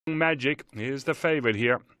Magic is the favourite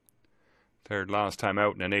here. Third last time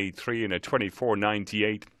out in an 8-3 and a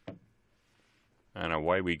 24.98. And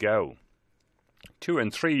away we go. 2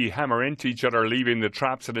 and 3 hammer into each other, leaving the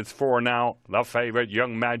traps, and it's 4 now. The favourite,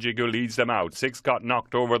 Young Magic, who leads them out. 6 got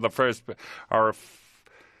knocked over the first, or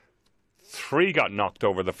 3 got knocked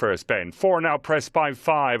over the first bend. 4 now pressed by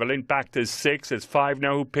 5. A link back to 6. It's 5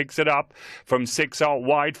 now who picks it up from 6 out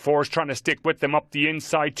wide. 4's trying to stick with them up the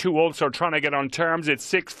inside. 2 also trying to get on terms. It's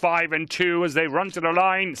 6, 5 and 2 as they run to the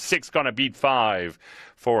line. 6 going to beat 5.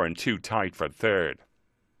 4 and 2 tight for third.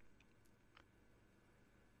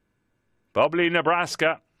 Bubbly,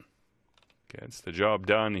 Nebraska gets the job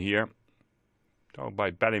done here. Dog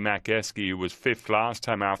by Ballymac-esky, who was 5th last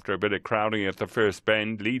time after a bit of crowding at the first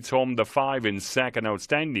bend. Leads home the 5 in second.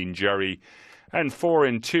 Outstanding Jerry. And 4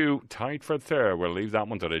 and 2 tight for third. We'll leave that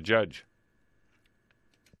one to the judge.